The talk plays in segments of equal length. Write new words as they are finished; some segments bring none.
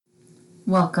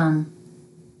Welcome.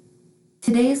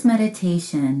 Today's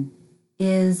meditation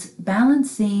is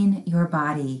balancing your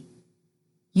body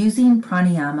using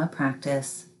pranayama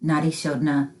practice, Nadi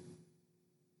Shodhana.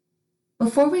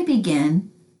 Before we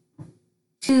begin,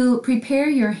 to prepare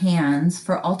your hands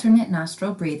for alternate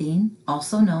nostril breathing,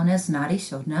 also known as Nadi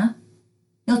Shodhana,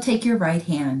 you'll take your right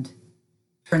hand,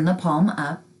 turn the palm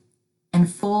up,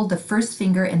 and fold the first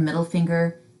finger and middle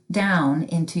finger down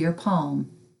into your palm.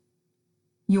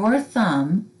 Your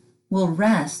thumb will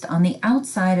rest on the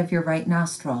outside of your right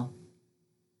nostril.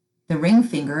 The ring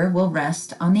finger will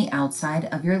rest on the outside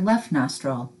of your left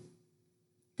nostril.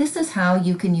 This is how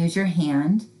you can use your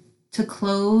hand to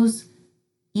close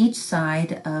each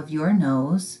side of your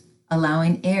nose,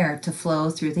 allowing air to flow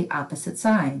through the opposite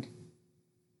side.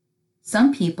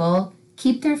 Some people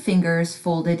keep their fingers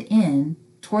folded in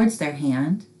towards their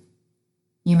hand.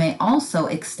 You may also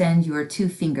extend your two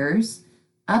fingers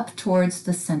up towards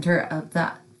the center of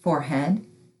the forehead,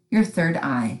 your third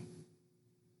eye.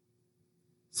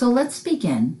 So let's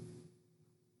begin.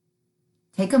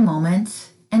 Take a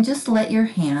moment and just let your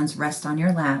hands rest on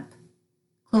your lap,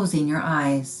 closing your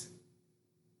eyes.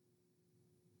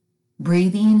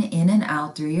 Breathing in and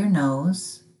out through your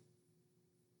nose.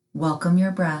 Welcome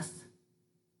your breath.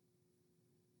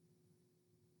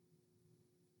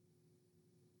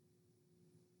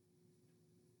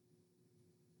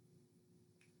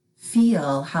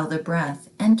 Feel how the breath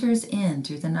enters in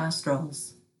through the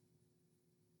nostrils.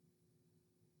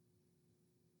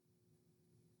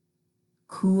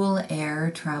 Cool air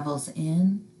travels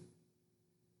in,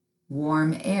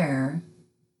 warm air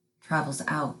travels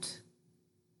out.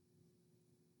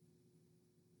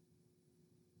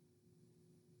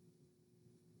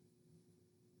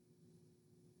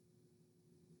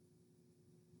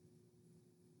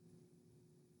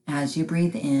 As you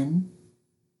breathe in,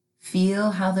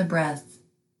 feel how the breath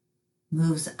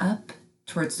moves up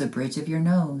towards the bridge of your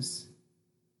nose.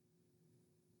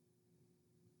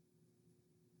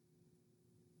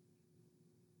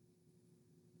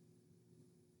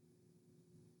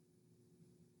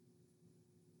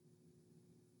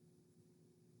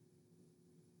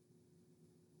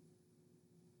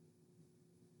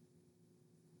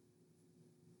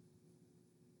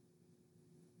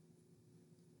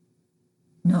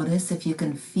 Notice if you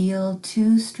can feel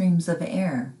two streams of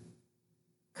air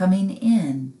coming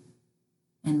in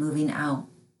and moving out.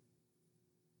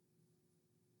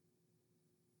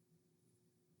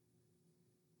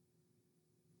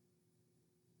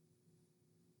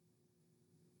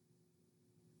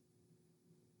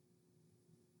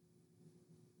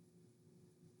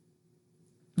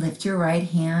 Lift your right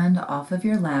hand off of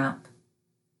your lap,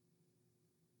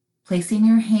 placing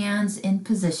your hands in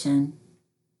position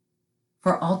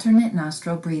for alternate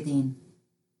nostril breathing.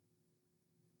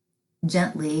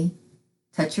 Gently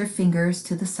touch your fingers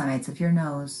to the sides of your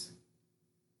nose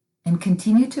and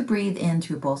continue to breathe in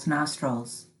through both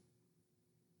nostrils.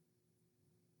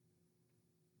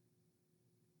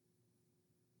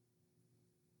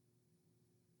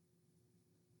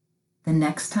 The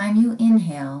next time you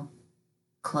inhale,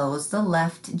 close the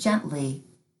left gently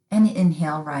and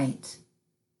inhale right.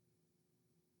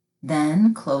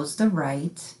 Then close the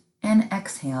right and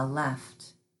exhale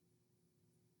left.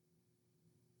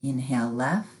 Inhale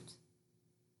left,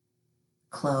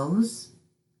 close,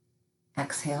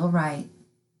 exhale right.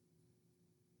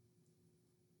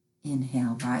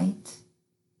 Inhale right,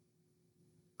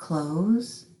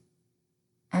 close,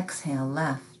 exhale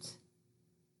left.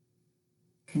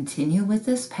 Continue with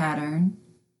this pattern,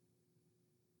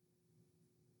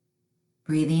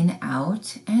 breathing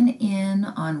out and in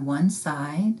on one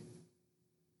side,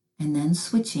 and then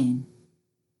switching.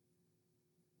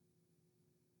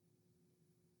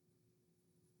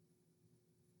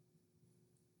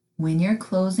 When you're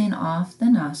closing off the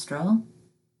nostril,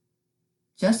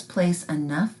 just place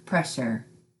enough pressure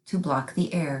to block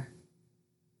the air.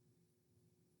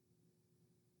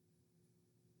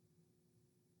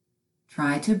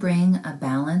 Try to bring a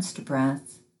balanced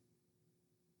breath,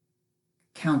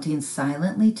 counting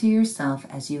silently to yourself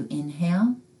as you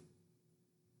inhale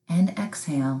and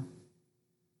exhale.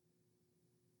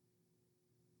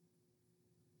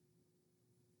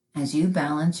 As you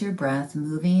balance your breath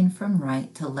moving from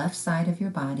right to left side of your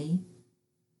body,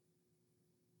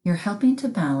 you're helping to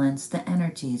balance the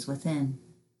energies within.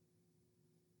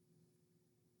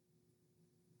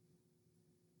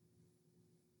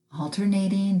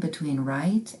 Alternating between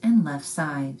right and left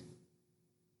side.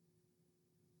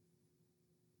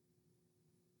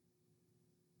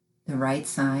 The right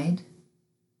side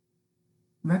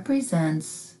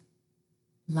represents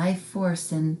life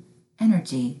force and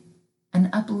energy, an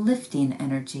uplifting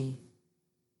energy,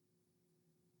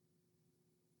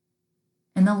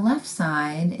 And the left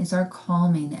side is our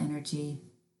calming energy.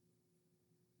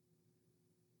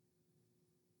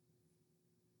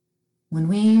 When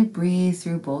we breathe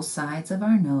through both sides of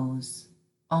our nose,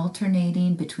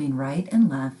 alternating between right and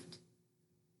left,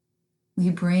 we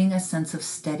bring a sense of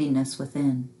steadiness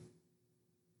within.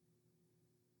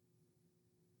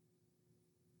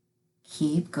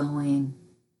 Keep going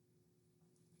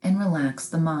and relax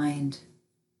the mind.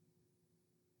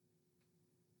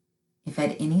 If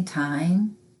at any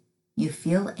time you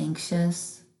feel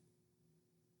anxious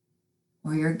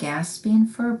or you're gasping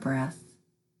for a breath,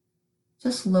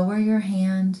 just lower your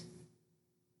hand,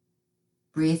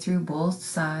 breathe through both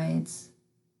sides,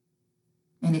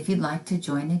 and if you'd like to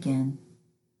join again,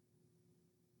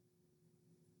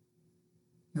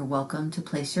 you're welcome to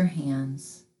place your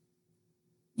hands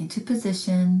into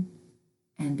position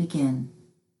and begin.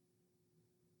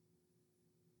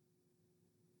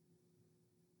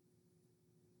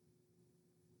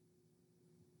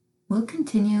 We'll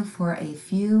continue for a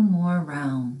few more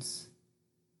rounds,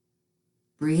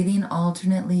 breathing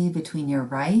alternately between your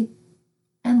right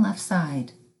and left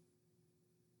side.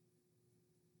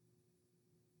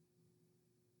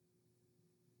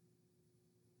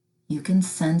 You can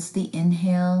sense the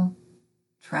inhale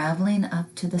traveling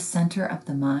up to the center of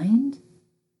the mind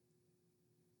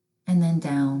and then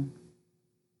down.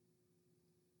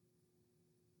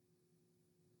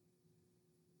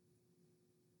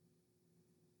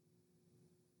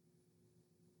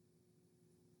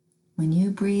 When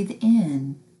you breathe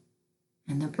in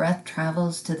and the breath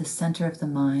travels to the center of the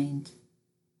mind,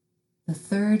 the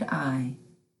third eye,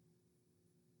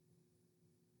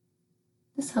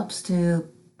 this helps to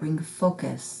bring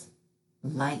focus,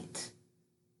 light.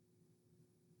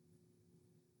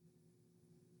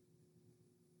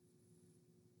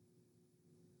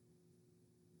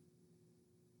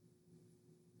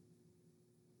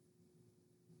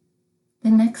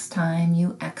 The next time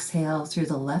you exhale through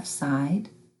the left side,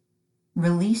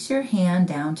 release your hand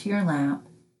down to your lap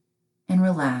and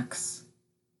relax,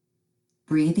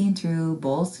 breathing through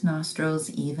both nostrils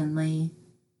evenly,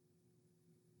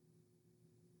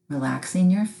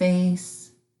 relaxing your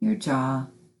face, your jaw.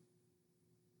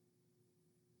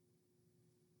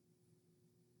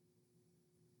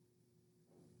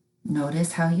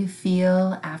 Notice how you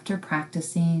feel after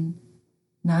practicing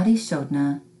Nadi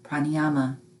Shodhana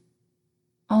Pranayama,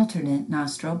 alternate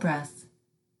nostril breath.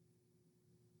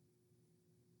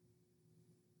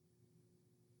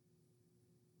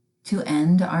 To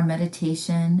end our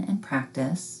meditation and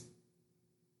practice,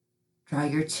 draw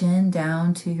your chin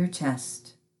down to your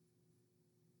chest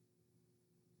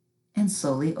and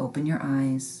slowly open your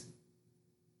eyes.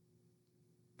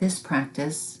 This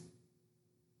practice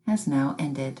has now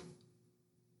ended.